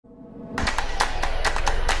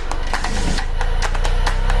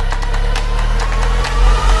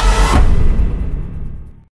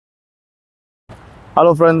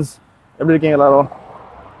Hello friends, எப்படி இருக்கீங்க எல்லாரும்?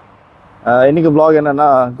 இன்னைக்கு vlog என்னன்னா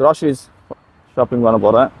groceries shopping பண்ண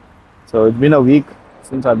போறேன். So it's been a week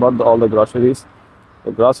since I bought all the groceries.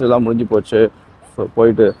 So groceries எல்லாம் முடிஞ்சு போச்சு. So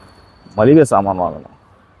போயிட்டு மளிகை சாமான் வாங்கணும்.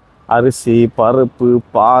 அரிசி, பருப்பு,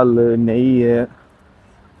 பால், நெய்,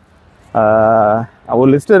 ஒரு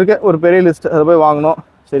லிஸ்ட் இருக்கு, ஒரு பெரிய லிஸ்ட். அதை போய் வாங்கணும்.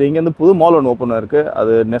 சரி, இங்கேருந்து புது மால் ஒன்று ஓப்பன் இருக்குது.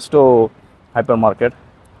 அது நெஸ்டோ ஹைப்பர் மார்க்கெட்.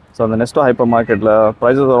 ஸோ அந்த நெஸ்டோ ஹைப்பர் மார்க்கெட்டில்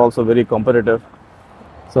prices are also very competitive.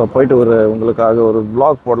 So போயிட்டு உங்களுக்காக ஒரு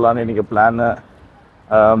vlog போடலான்னு இன்றைக்கி பிளானு.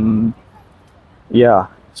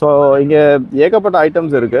 ஸோ இங்கே ஏகப்பட்ட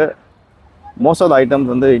ஐட்டம்ஸ் இருக்குது. மோஸ்ட் ஆஃப் த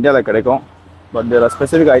ஐட்டம்ஸ் வந்து இந்தியாவில் கிடைக்கும். But there are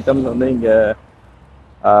specific items வந்து இங்கே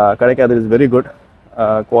கிடைக்காது. Is very good.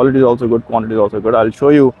 Quality is also good, quantity is also good. I will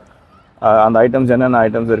show you அந்த ஐட்டம்ஸ் என்னென்ன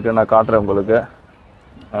ஐட்டம்ஸ் இருக்குன்னு நான் காட்டுறேன் உங்களுக்கு.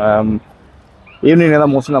 ஈவினிங்கில்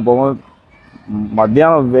தான் மோஸ்ட்லி நான் போவேன்.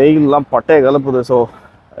 மத்தியானம் வெயிலெலாம் பட்டையை கலப்புது. ஸோ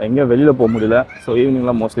எங்கேயும் வெளியில் போக முடியல. ஸோ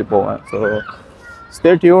ஈவினிங்லாம் மோஸ்ட்லி போவேன். So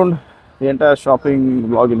stay tuned. Entire shopping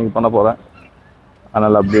vlog இன்னைக்கு பண்ண போகிறேன்.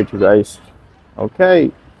 அதனால் update you guys. Okay,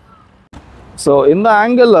 so இந்த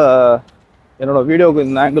ஆங்கிள் என்னோடய வீடியோவுக்கு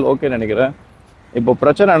இந்த ஆங்கிள் ஓகேன்னு நினைக்கிறேன். இப்போ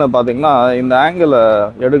பிரச்சனை என்ன பார்த்தீங்கன்னா, இந்த ஆங்கிளை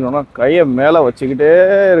எடுக்கணும்னா கையை மேலே வச்சுக்கிட்டே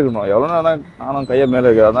இருக்கணும். எவ்வளோ நேரம் நானும் கையை மேலே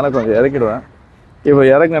இருக்கு, அதனால் கொஞ்சம் இறக்கிடுவேன். இப்போ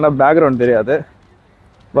இறக்குனா பேக்ரவுண்ட் தெரியாது,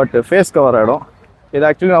 பட் ஃபேஸ் கவர் ஆகிடும். இது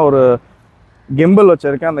ஆக்சுவலி நான் ஒரு கிம்பிள்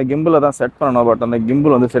வச்சுருக்கேன். அந்த கிம்பிளை தான் செட் பண்ணணும். பட் அந்த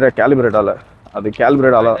கிம்பிள் வந்து சரியாக கேலிப்ரேட் ஆகலை. அது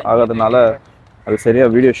கேலிப்ரேட் ஆகாதனால அது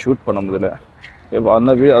சரியாக வீடியோ ஷூட் பண்ண முடியல. இப்போ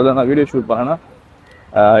அதில் நான் வீடியோ ஷூட் பண்ணேன்னா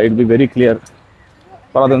இட் பி வெரி கிளியர்.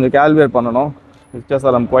 அப்புறம் அதை கொஞ்சம் கேலிப்ரேட் பண்ணணும். It's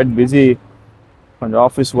just I'm quite busy. கொஞ்சம்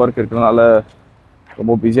ஆஃபீஸ் ஒர்க் இருக்கிறதுனால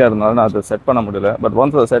ரொம்ப பிஸியாக இருந்தனால நான் அதை செட் பண்ண முடியல. பட்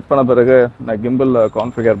ஒன்ஸ் அதை செட் பண்ண பிறகு நான் கிம்பிள்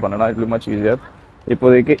கான்ஃபிகர் பண்ணேன்னா இட் வில் மச் ஈஸியர்.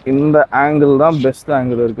 இப்போதைக்கு இந்த ஆங்கிள் தான் பெஸ்ட்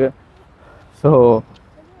ஆங்கிள் இருக்குது. So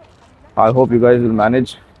I hope you guys will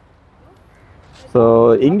manage. So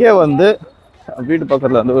இங்கே வந்து வீட்டு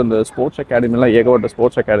பக்கத்தில் வந்து இந்த ஸ்போர்ட்ஸ் அகாடமிலாம் ஏகப்பட்ட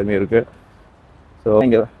ஸ்போர்ட்ஸ் அகாடமி இருக்குது. ஸோ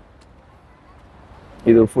இங்கே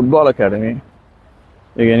இது football academy.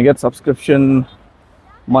 You can get subscription,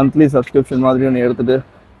 monthly subscription மாதிரி ஒன்று எடுத்துகிட்டு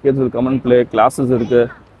kids will come and play. Classes இருக்குது.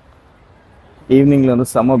 ஈவினிங்கில் வந்து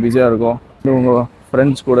செம்ம பிஸியாக இருக்கும். உங்கள்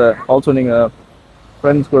ஃப்ரெண்ட்ஸ் கூட ஆல்சோ நீங்கள்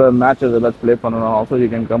ஃப்ரெண்ட்ஸ் கூட மேட்சஸ் ஏதாச்சும் ப்ளே பண்ணணும். Also you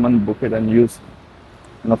can come and book it and use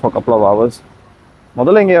for a couple of hours.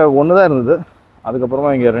 முதல்ல இங்கே ஒன்று தான் இருந்தது. அதுக்கப்புறமா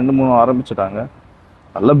இங்கே 2-3 ஆரம்பிச்சிட்டாங்க.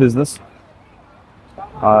 நல்ல பிஸ்னஸ்.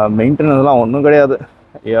 மெயின்டெனன்ஸ்லாம் ஒன்றும் கிடையாது.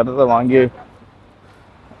 இடத்த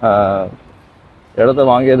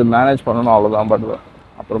வாங்கி அது மேனேஜ் பண்ணணும், அவ்வளோதான். பட்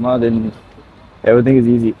அப்புறமா தென் every thing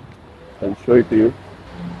is easy. I show it to you.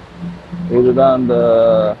 இதுதான் அந்த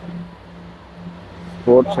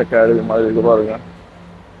ஸ்போர்ட்ஸ் அகாடமி மாதிரி இருக்கு பாருங்க.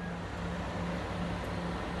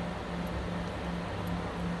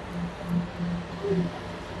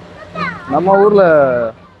 நம்ம ஊரில்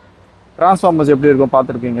டிரான்ஸ்ஃபார்மர்ஸ் எப்படி இருக்கும்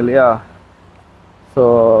பார்த்துருக்கீங்க இல்லையா? So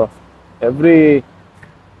every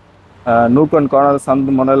nook and corner,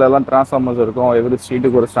 Sandhu மணலெல்லாம் transformers இருக்கும். எவ்ரி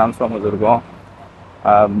ஸ்ட்ரீட்டுக்கு ஒரு டிரான்ஸ்ஃபார்மர்ஸ் இருக்கும்.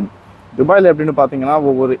 துபாயில் எப்படின்னு பார்த்தீங்கன்னா,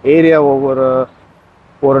 ஒவ்வொரு ஏரியா,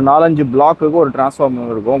 ஒரு 4-5 பிளாக்குக்கு ஒரு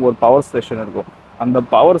டிரான்ஸ்ஃபார்மர் இருக்கும், ஒரு பவர் ஸ்டேஷன் இருக்கும். அந்த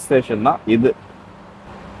பவர் ஸ்டேஷன் தான் இது.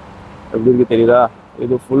 எப்படி இருக்கு தெரியுதா?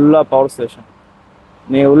 இது ஃபுல்லாக பவர் ஸ்டேஷன்.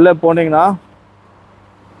 நீங்கள் உள்ளே போனீங்கன்னா,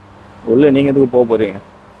 உள்ளே நீங்கள் எதுக்கு போக போகிறீங்க?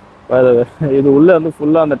 இது உள்ளே வந்து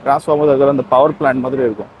ஃபுல்லாக அந்த டிரான்ஸ்ஃபார்மர் இருக்கிற அந்த பவர் பிளான்ட் மாதிரி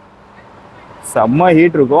இருக்கும். செம்ம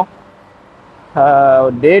ஹீட் இருக்கும்.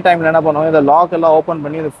 டே டைமில் என்ன பண்ணுவாங்க, இந்த லாக் எல்லாம் ஓப்பன்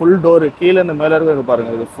பண்ணி இந்த ஃபுல் டோரு கீழே இந்த மேலே இருக்க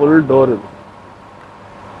பாருங்கள். இது ஃபுல் டோர்.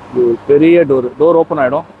 இது பெரிய டோர் ஓப்பன்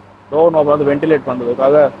ஆகிடும். டோர் ஓப்பன் வந்து வென்டிலேட்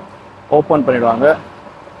பண்ணுறதுக்காக ஓப்பன் பண்ணிவிடுவாங்க.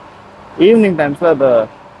 ஈவினிங் டைம்ஸில் அதை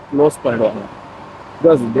க்ளோஸ் பண்ணிவிடுவாங்க.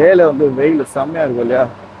 பிகாஸ் டேயில் வந்து வெயில் செம்மையாக இருக்கும் இல்லையா?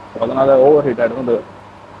 அதனால் ஓவர் ஹீட் ஆகிடும். வந்து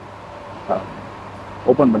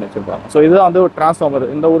ஓப்பன் பண்ணி வச்சுருப்பாங்க. ஸோ இதுதான் வந்து ஒரு டிரான்ஸ்ஃபார்மர்.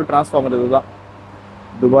 இந்த ஒரு டிரான்ஸ்ஃபார்மர் இதுதான்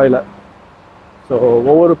துபாயில். ஸோ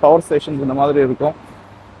ஒவ்வொரு பவர் ஸ்டேஷன்ஸ் இந்த மாதிரி இருக்கும்.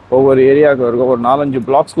 ஒவ்வொரு ஏரியாவுக்கு இருக்கும். ஒரு 4-5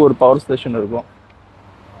 பிளாக்ஸ்க்கு ஒரு பவர் ஸ்டேஷன் இருக்கும்.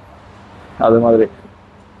 அது மாதிரி.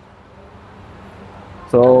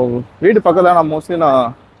 ஸோ வீட்டு பக்கத்தில் நான் மோஸ்ட்லி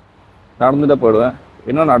நடந்துகிட்டே போயிடுவேன்.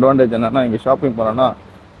 இன்னொன்று அட்வான்டேஜ் என்னென்னா, இங்கே ஷாப்பிங் போனோன்னா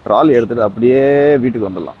ட்ராலி எடுத்துகிட்டு அப்படியே வீட்டுக்கு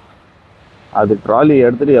வந்துடலாம். அது ட்ராலி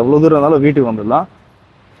எடுத்துகிட்டு எவ்வளோ தூரம் இருந்தாலும் வீட்டுக்கு வந்துடலாம்.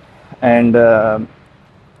 அண்ட்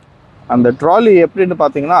அந்த ட்ராலி எப்படின்னு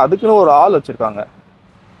பார்த்தீங்கன்னா, அதுக்குன்னு ஒரு ஆள் வச்சுருக்காங்க.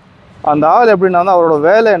 அந்த ஆள் எப்படின்னா, அவரோட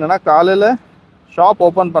வேலை என்னென்னா, காலையில் ஷாப்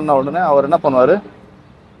ஓப்பன் பண்ண உடனே அவர் என்ன பண்ணுவார்,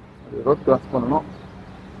 ரோட் கிராஸ் பண்ணணும்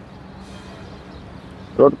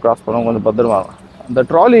கொஞ்சம் பத்திரமா. அந்த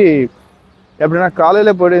ட்ராலி எப்படின்னா,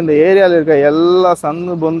 காலையில் போய்ட்டு இந்த ஏரியாவில் இருக்க எல்லா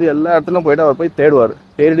சந்து பொந்து எல்லா இடத்துலையும் போய்ட்டு அவர் போய்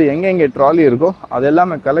தேடிட்டு எங்கே ட்ராலி இருக்கோ அது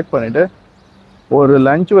எல்லாமே கலெக்ட் பண்ணிவிட்டு ஒரு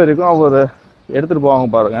லஞ்ச் வரைக்கும் அவர் எடுத்துகிட்டு போவாங்க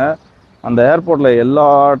பாருங்கள். அந்த ஏர்போர்ட்டில் எல்லா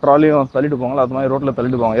ட்ராலியும் தள்ளிட்டு போவாங்களா, அது மாதிரி ரோட்டில்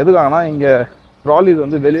தள்ளிட்டு போவாங்க. எதுக்காகனா இங்கே ட்ராலிஸ்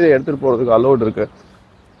வந்து வெளியில் எடுத்துகிட்டு போகிறதுக்கு அலோட் இருக்குது.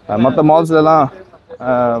 மற்ற மால்ஸ்லாம்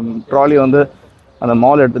ட்ராலி வந்து அந்த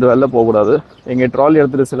மால் எடுத்துகிட்டு வெளில போகக்கூடாது. எங்கள் ட்ராலி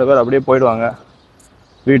எடுத்துகிட்டு சில பேர் அப்படியே போயிடுவாங்க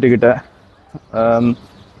வீட்டுக்கிட்ட.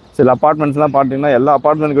 சில அப்பார்ட்மெண்ட்ஸ்லாம் பார்த்தீங்கன்னா எல்லா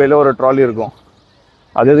அப்பார்ட்மெண்ட்டுக்கு வெளியில் ஒரு ட்ராலி இருக்கும்.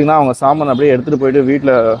 அது எதுக்குன்னா அவங்க சாமான் அப்படியே எடுத்துகிட்டு போயிட்டு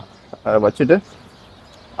வீட்டில் வச்சுட்டு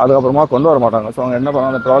அதுக்கப்புறமா கொண்டு வர மாட்டாங்க. ஸோ அவங்க என்ன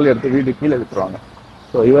பண்ணுவாங்க, அந்த ட்ராலி எடுத்து வீட்டுக்கு கீழே விட்டுருவாங்க.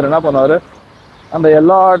 ஸோ இவர் என்ன பண்ணுவார், அந்த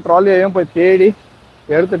எல்லா ட்ராலியையும் போய் தேடி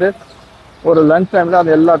எடுத்துகிட்டு ஒரு லஞ்ச் டைமில்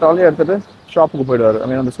அந்த எல்லா ட்ராலியும் எடுத்துகிட்டு ஷாப்புக்கு போயிடுவார். ஐ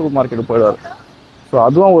மீன் அந்த சூப்பர் மார்க்கெட்டுக்கு போயிடுவார். ஸோ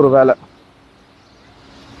அதுவும் ஒரு வேலை.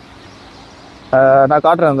 நான்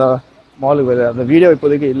காட்டுறேன் அந்த மாலுக்கு வெளியே. அந்த வீடியோ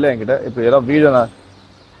இப்போதைக்கு இல்லை என்கிட்ட. இப்போ ஏதாவது வீடியோ நான்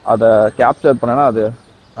அதை கேப்சர் பண்ணேன்னா அது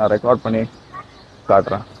நான் ரெக்கார்ட் பண்ணி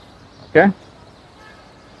காட்டுறேன். ஓகே,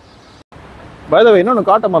 பை த வே இன்னொன்று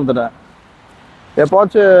காட்ட மறந்துட்டேன்.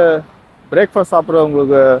 எப்போச்சும் பிரேக்ஃபாஸ்ட்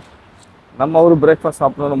சாப்பிட்றவங்களுக்கு நம்ம ஊர் பிரேக்ஃபாஸ்ட்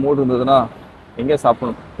சாப்பிடணும்னு மூடு இருந்ததுன்னா எங்கே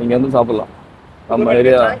சாப்பிடணும், இங்கே வந்து சாப்பிட்லாம்.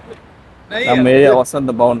 நம்ம ஏரியா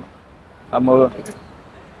வசந்த பவன். நம்ம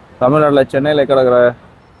தமிழ்நாட்டில் சென்னையில்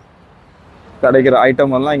கிடைக்கிற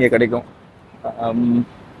ஐட்டம் எல்லாம் இங்கே கிடைக்கும்.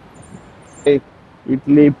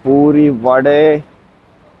 இட்லி, பூரி, வடை,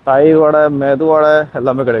 தயிர் வடை, மெது வடை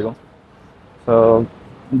எல்லாமே கிடைக்கும். So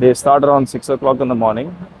they start around 6 o'clock in the morning.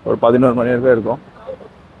 ஒரு 11 மணி வரைக்கும் இருக்கும்.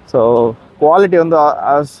 ஸோ குவாலிட்டி வந்து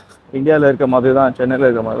ஆஸ் இந்தியாவில் இருக்க மாதிரி தான், சென்னையில்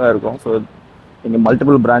இருக்க மாதிரி தான் இருக்கும். ஸோ இங்கே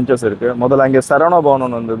மல்டிபிள் பிரான்ச்சஸ் இருக்குது. முதல்ல இங்கே சரவணா பவன்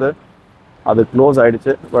ஒன்று வந்தது, அது க்ளோஸ்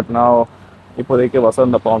ஆகிடுச்சு. பட் நான் இப்போதைக்கு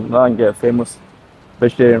வசந்த பவன் தான் இங்கே ஃபேமஸ்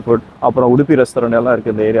வெஜிடேரியன் ஃபுட். அப்புறம் உடுப்பி ரெஸ்டாரண்ட் எல்லாம்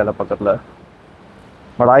இருக்குது இந்த ஏரியாவில் பக்கத்தில்.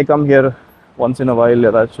 But I come here once in a while.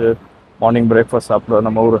 ஏதாச்சும் மார்னிங் பிரேக்ஃபாஸ்ட் சாப்பிட,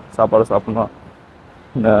 நம்ம ஊர் சாப்பாடு சாப்பிட்ணும்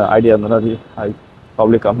ஐடியா இருந்ததுன்னா ஐ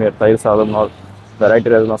பப்ளிக் கம் ஹியர். தயிர் சாதம்,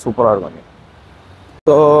 வெரைட்டி ரைஸ்லாம் சூப்பராக இருக்கும்.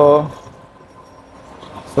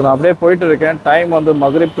 ஸோ நான் அப்படியே போயிட்டு இருக்கேன். டைம் வந்து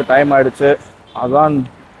மக்ரிப்க்கு டைம் ஆகிடுச்சு, அதான்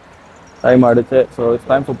டைம் ஆகிடுச்சு. So it's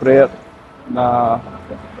time for prayer. நான்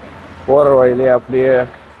போகிற வழியிலே அப்படியே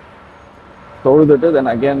தொழுதுட்டு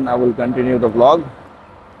then again I will continue the vlog.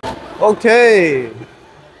 Okay,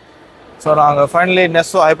 so நாங்கள் ஃபைனலி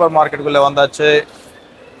நெஸ்டோ ஹைப்பர் மார்க்கெட்டுக்குள்ளே வந்தாச்சு.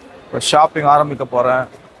 இப்போ ஷாப்பிங் ஆரம்பிக்க போகிறேன்.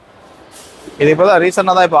 இது இப்போ தான்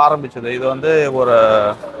ரீசெண்டாக தான் இப்போ ஆரம்பிச்சது. இது வந்து ஒரு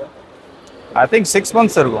ஐ திங்க் 6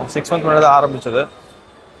 months இருக்கும். 6 months முன்னாடி தான் ஆரம்பிச்சது.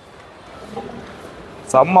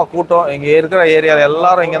 செம்ம கூட்டம். இங்கே இருக்கிற ஏரியாவில்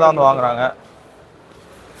எல்லாரும் இங்கே தான் வந்து வாங்குறாங்க.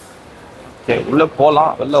 ஓகே, உள்ளே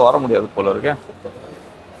போகலாம், வெளில வர முடியாது போல இருக்கு.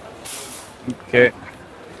 ஓகே,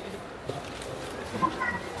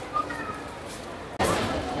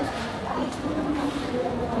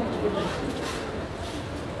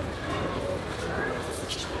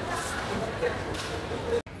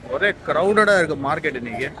 ஒரே க்ரௌடடாக இருக்குது மார்க்கெட்.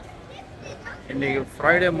 இன்னைக்கு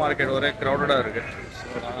ஃப்ரைடே மார்க்கெட் ஒரே க்ரௌடடாக இருக்குது.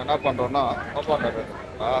 ஸோ நாங்கள் என்ன பண்ணுறோன்னா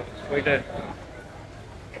போயிட்டு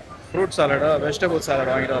ஃப்ரூட் சாலடா, வெஜிடபிள்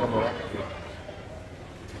சாலட் வாங்கிட்டு வர போகிறோம்.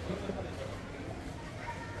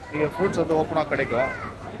 இங்கே ஃப்ரூட்ஸ் வந்து ஓப்பனாக கிடைக்கும்.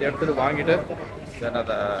 இதை எடுத்துகிட்டு வாங்கிட்டு தென்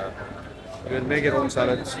அதை make your own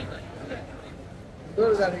salads.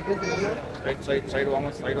 Side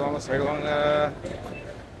வாங்க.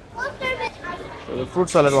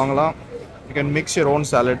 ஃப்ரூட் சாலட் வாங்கலாம். You can mix your own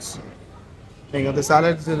salads. நீங்கள் வந்து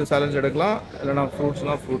சாலட்ஸ் எடுக்கலாம், இல்லைனா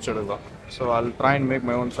ஃப்ரூட்ஸ் எடுக்கலாம். So I will try and make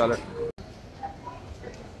my own salad.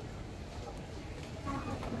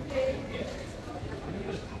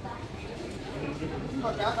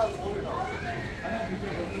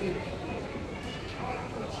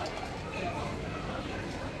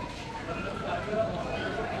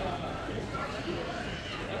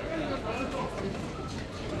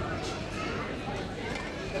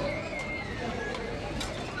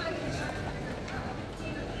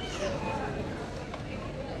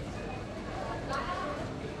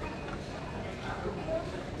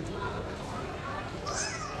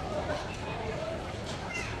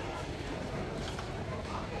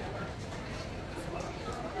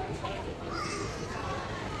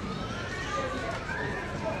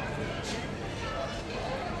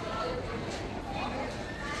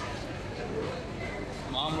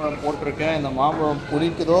 மாம்பழம் போட்டிருக்கேன். இந்த மாம்பழம்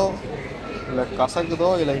புளிக்குதோ இல்லை கசக்குதோ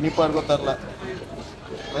இல்லை இனிப்பாக இருக்கோ தெரில.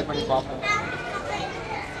 ட்ரை பண்ணி பார்ப்போம்.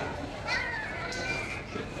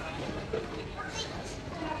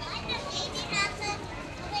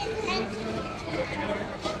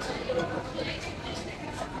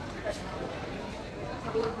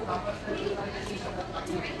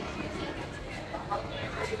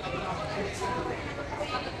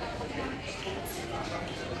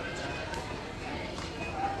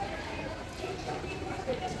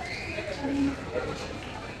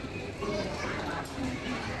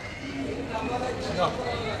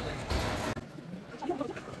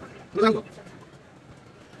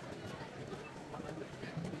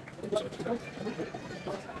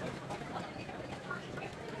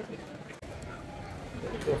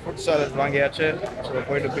 ஃபுட் சாலட் வாங்கியாச்சு. ஸோ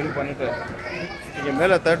போயிட்டு பில் பண்ணிவிட்டு இங்கே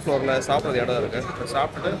மேலே 3rd ஃப்ளோரில் சாப்பிட்றது இடம் இருக்குது.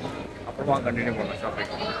 சாப்பிட்டுட்டு அப்புறமா கண்டினியூ பண்ணலாம்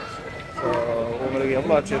ஷாப்பிங். ஸோ உங்களுக்கு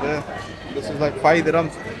எவ்வளோ ஆச்சு இது? This is like 5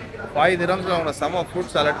 dirhams. 5 dirhamஸில் உங்களுக்கு செம்ம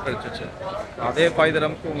ஃப்ரூட் சாலட் கிடச்சிச்சு. அதே 5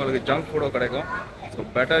 dirhamஸ்க்கு உங்களுக்கு ஜங்க் ஃபுட்டும் கிடைக்கும். So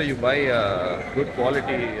better you bye good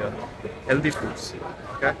quality healthy foods.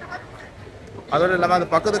 Okay, அதோடு இல்லாமல் அது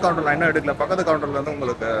பக்கத்து கவுண்டரில் என்ன எடுக்கல, பக்கத்து கவுண்டரில் வந்து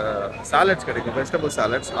உங்களுக்கு சாலட்ஸ் கிடைக்கும், வெஜிடபிள்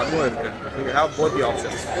சாலட்ஸ் அதுவும் இருக்குது. You have both the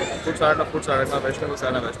options. Fruit சாலட்னா vegetable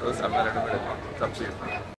salad ரெண்டுமே எடுக்கலாம். Sabzi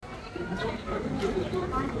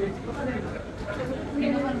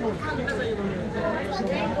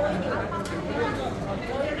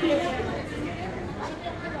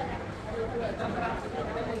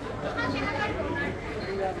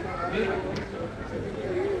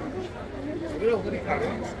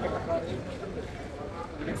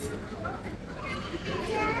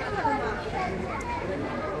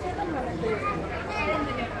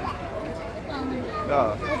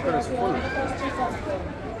Yeah, it is full.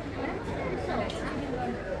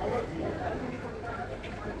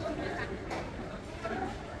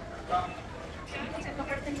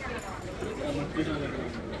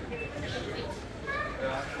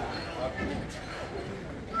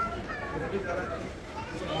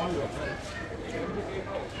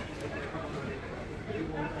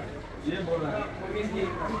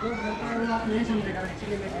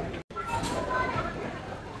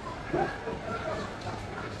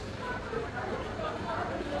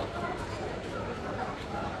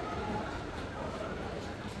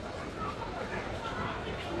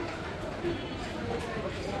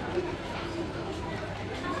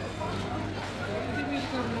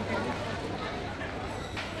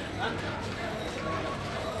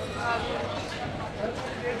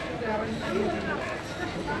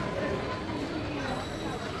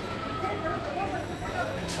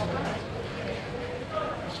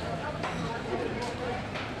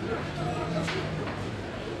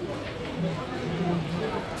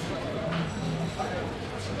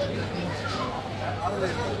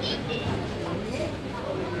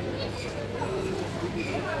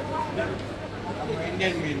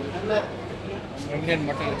 Indian meal, Indian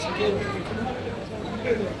mutton chicken,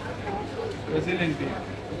 Brazilian beef.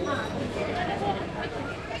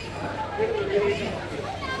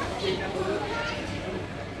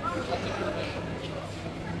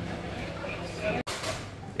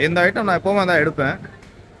 இந்த ஐட்டம் நான் எப்போவுமே தான் எடுப்பேன்.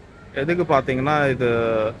 எதுக்கு பார்த்தீங்கன்னா இது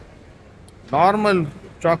நார்மல்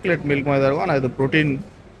சாக்லேட் மில்க் மாதிரி இருக்கும். ஆனால் இது ப்ரோட்டீன்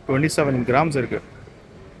 27 grams இருக்குது.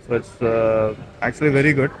 So it's actually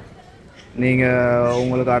very good. நீங்கள்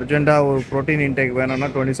உங்களுக்கு அர்ஜெண்ட்டாக ஒரு ப்ரோட்டீன் இன்டேக் வேணும்னா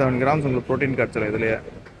 27 grams உங்களுக்கு ப்ரோட்டீன் கிடச்சிடும் இதுலையே.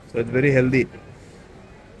 So it's very healthy.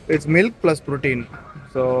 It's milk plus protein.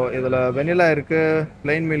 So இதில் வெனிலா இருக்குது,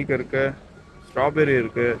 பிளெயின் மில்க் இருக்குது, ஸ்ட்ராபெரி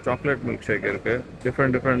இருக்குது, சாக்லேட் மில்க் ஷேக் இருக்குது,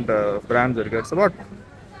 டிஃப்ரெண்ட் பிராண்ட்ஸ் இருக்குது. இட்ஸ் அபவுட்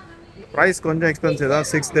ப்ரைஸ் கொஞ்சம் எக்ஸ்பென்சிவ் தான்,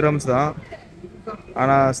 6 dirhams தான்.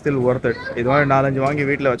 ஆனால் ஸ்டில் ஒர்த் இட். இது மாதிரி 4-5 வாங்கி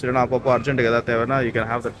வீட்டில் வச்சுட்டோன்னா அப்பப்போ அர்ஜென்ட்டுக்கு எதாவது தேவைன்னா you can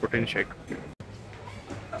have that protein shake.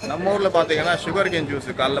 நம்ம ஊரில் பார்த்தீங்கன்னா சுகர் கேன் ஜூஸ்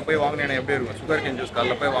காலைல போய் வாங்கினீங்கன்னா எப்படி இருக்கும்? சுகர் கேன் ஜூஸ்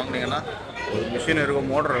காலைல போய் வாங்கினீங்கன்னா ஒரு மிஷின் இருக்கும்,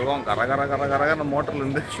 மோட்டர் இருக்கும், கரகர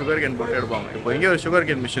மோட்டர்லேருந்து சுகர் கேன் போட்டு எடுப்பாங்க. இப்போ இங்கே ஒரு சுகர்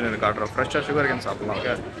கேன் மிஷின் இருக்குது, காட்டுறோம். ஃப்ரெஷ்ஷாக சுகர் கேன் சாப்பிட்லாம்.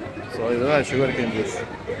 ஓகே, ஸோ இதுதான் சுகர் கேன் ஜூஸ்.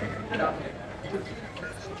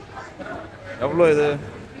 எவ்வளோ இது?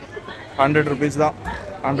 100 rupees தான்.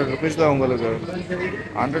 100 rupees தான் உங்களுக்கு.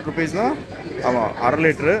 100 rupees தான். ஆமாம், 1/2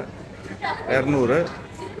 லிட்ரு 200.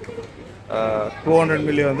 200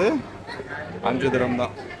 ml வந்து 5 dirham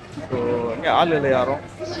தான். ஸோ இங்கே ஆள் இல்லை யாரும்.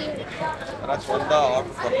 யாராச்சும் வந்தால்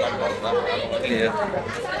ஆர்டர் பண்ணலாம்.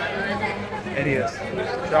 ஏரியஸ்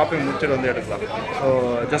ஷாப்பிங் முடிச்சுட்டு வந்து எடுக்கலாம். So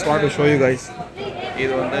just want to show you guys.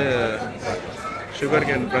 இது வந்து சுகர்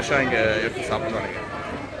கேன் ஃப்ரெஷ்ஷாக இங்கே எடுத்து சாப்பிட்றாங்க.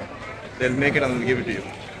 they'll make it and they'll give it to you.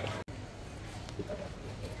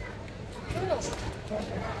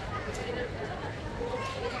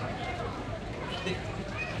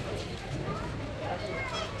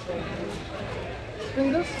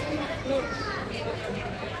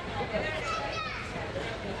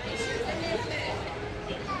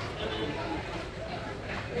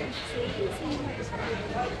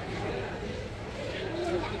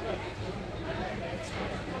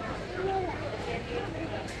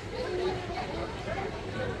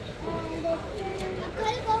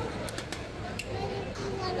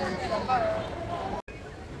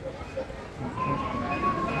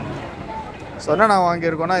 So என்ன நான்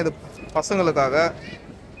வாங்கியிருக்கோன்னா, இது பசங்களுக்காக.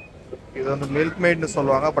 இது வந்து மில்க் மேட்னு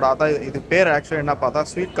சொல்லுவாங்க. பட் அதான் இது பேர் ஆக்சுவலி என்ன பார்த்தா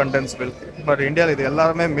ஸ்வீட் கண்டென்ஸ் மில்க். பட் இந்தியாவில் இது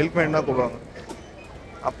எல்லாருமே மில்க் மேட் தான் கூப்பிடுவாங்க.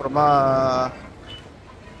 அப்புறமா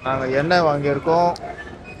நாங்கள் எண்ணெய் வாங்கியிருக்கோம்.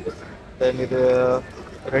 தென் இது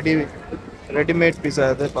ரெடிமேட் பீஸா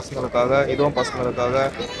இது பசங்களுக்காக, இதுவும் பசங்களுக்காக.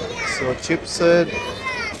 So chips,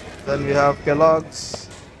 then we have Kellogg's,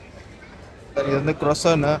 தென் இது வந்து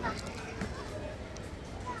க்ரொசன்னு.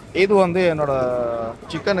 இது வந்து என்னோட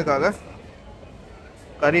சிக்கனுக்காக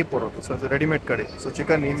கறி போடுறது. ஸோ இது ரெடிமேட் கறி. ஸோ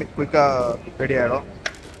சிக்கன் குயிக்காக ரெடி ஆகிடும்.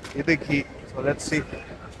 இது key. So let's see.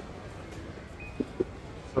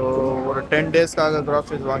 So ஒரு 10 டேஸ்க்காக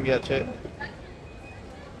க்ராசரிஸ் வாங்கியாச்சு.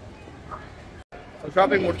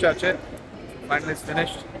 ஷாப்பிங் முடிச்சாச்சு. Finally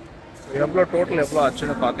finished. எவ்வளோ டோட்டல் எவ்வளோ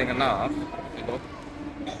ஆச்சுன்னு பார்த்தீங்கன்னா,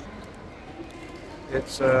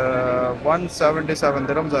 இட்ஸ் 177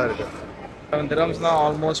 dirhams ஆயிருக்கு. 7 dirhamsனால்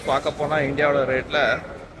ஆல்மோஸ்ட் பார்க்க போனால் இந்தியாவோட ரேட்டில்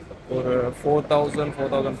ஒரு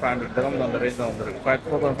 4,500 dirhams அந்த ரேஞ்சில் வந்துருக்கு.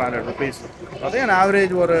 4,500 rupees. அதே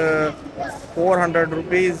ஆவரேஜ் ஒரு 400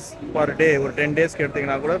 rupees பர் டே. ஒரு 10 டேஸ்க்கு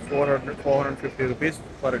எடுத்திங்கன்னா கூட 450 rupees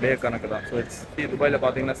பர் டே கணக்கு தான். ஸோ இட்ஸ் துபாயில்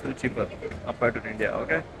பார்த்தீங்கன்னா still cheaper compared to India.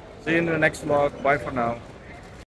 Okay, see you in the next vlog. Bye for now.